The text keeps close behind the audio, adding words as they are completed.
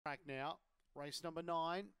track now. Race number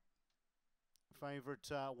 9.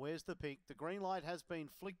 Favourite, Where's the Peak? The green light has been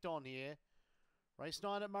flicked on here. Race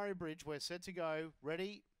 9 at Murray-Bridge. We're set to go.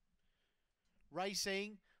 Ready?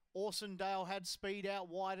 Racing. Orsondale had speed out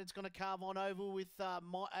wide. It's going to carve on over with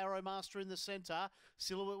Arrow Master in the centre.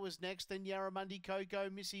 Silhouette was next, then Yarramundi Coco,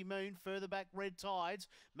 Missy Moon. Further back, Red Tides.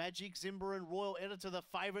 Magic Zimba and Royal Editor, the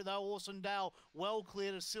favourite though. Orsondale well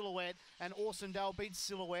clear to Silhouette, and Orsondale beats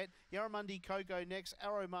Silhouette. Yarramundi Coco next,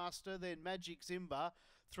 Arrow Master, then Magic Zimba.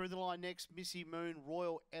 Through the line next, Missy Moon,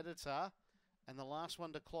 Royal Editor. And the last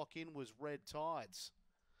one to clock in was Red Tides.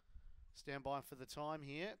 Stand by for the time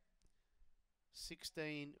here.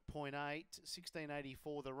 16.8,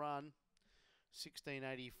 16.84 the run,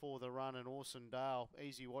 16.84 the run, and Orsondale,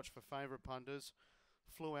 easy watch for favourite punters,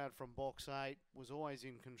 flew out from box 8, was always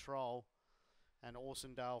in control, and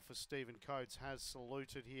Orsondale for Stephen Coates has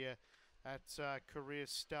saluted here at career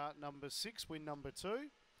start number 6, win number 2,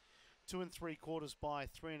 2 3/4 by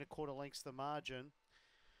 3 1/4 lengths the margin.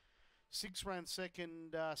 6 ran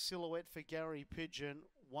second, Silhouette for Gary Pigeon.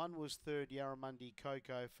 1 was third, Yarramundi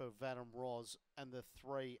Coco for Vadim Roz. And the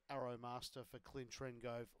 3, Arrow Master for Clint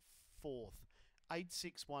Trengove, 4th.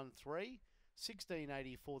 8-6-1-3,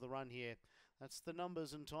 16.84 the run here. That's the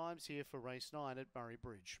numbers and times here for race 9 at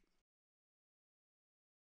Murray-Bridge.